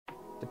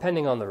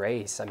depending on the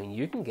race, I mean,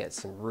 you can get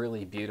some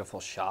really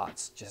beautiful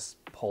shots just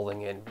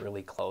pulling in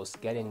really close,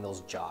 getting those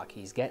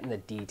jockeys, getting the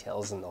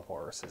details in the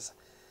horses.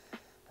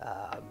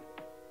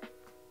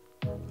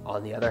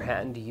 On the other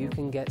hand, you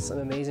can get some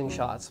amazing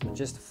shots with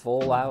just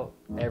full out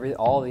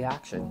all the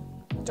action,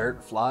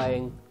 dirt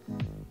flying,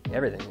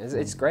 everything.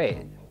 It's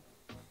great.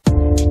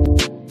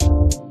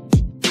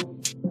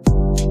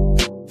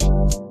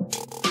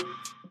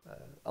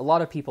 A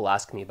lot of people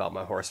ask me about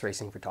my horse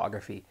racing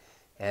photography,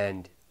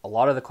 and a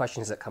lot of the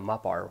questions that come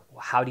up are,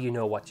 how do you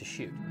know what to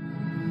shoot?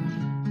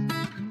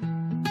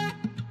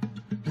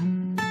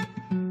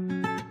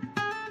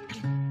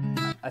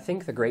 I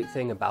think the great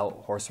thing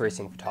about horse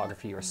racing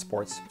photography or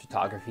sports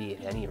photography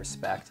in any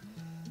respect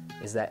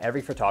is that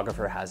every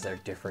photographer has their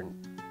different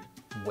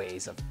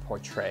ways of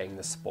portraying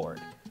the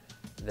sport,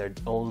 their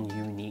own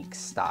unique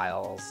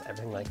styles,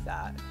 everything like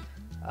that.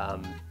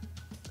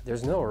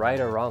 There's no right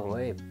or wrong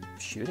way of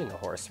shooting a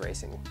horse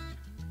racing.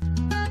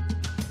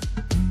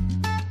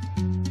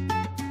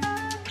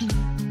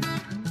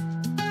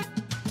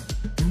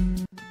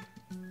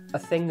 A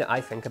thing that I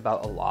think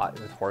about a lot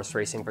with horse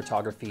racing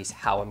photography is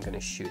how I'm going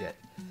to shoot it.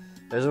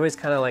 There's always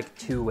kind of like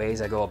two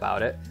ways I go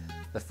about it.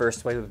 The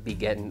first way would be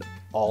getting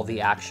all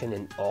the action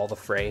in all the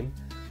frame.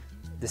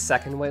 The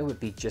second way would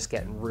be just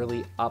getting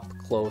really up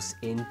close,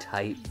 in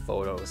tight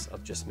photos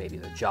of just maybe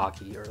the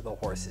jockey or the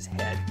horse's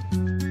head.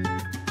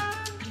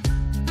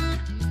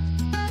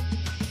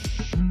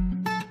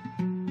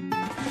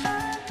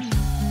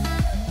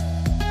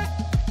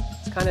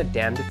 It's kind of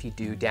damned if you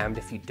do, damned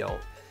if you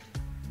don't.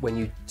 When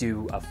you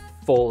do a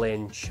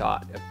full-in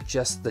shot of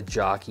just the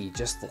jockey,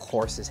 just the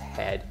horse's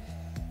head,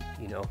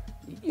 you know,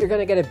 you're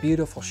gonna get a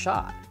beautiful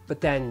shot, but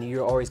then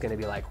you're always gonna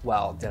be like,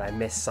 well, did I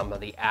miss some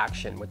of the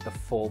action with the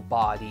full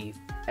body,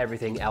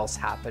 everything else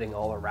happening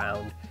all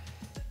around?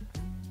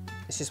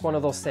 It's just one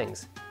of those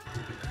things.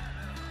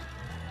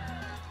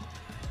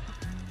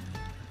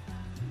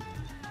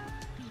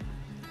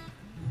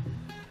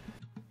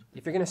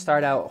 If you're gonna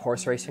start out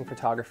horse racing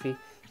photography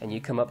and you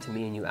come up to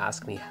me and you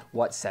ask me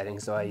what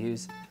settings do I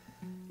use,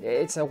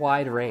 it's a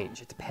wide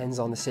range. It depends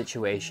on the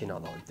situation,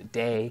 on the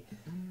day,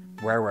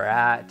 where we're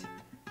at.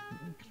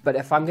 But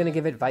if I'm gonna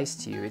give advice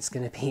to you, it's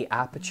gonna be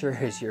aperture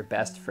is your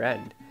best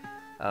friend.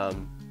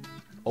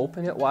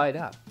 Open it wide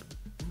up.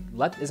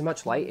 Let as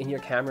much light in your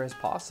camera as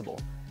possible.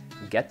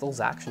 Get those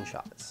action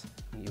shots.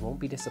 You won't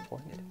be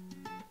disappointed.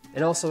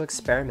 And also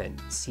experiment,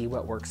 see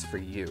what works for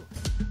you.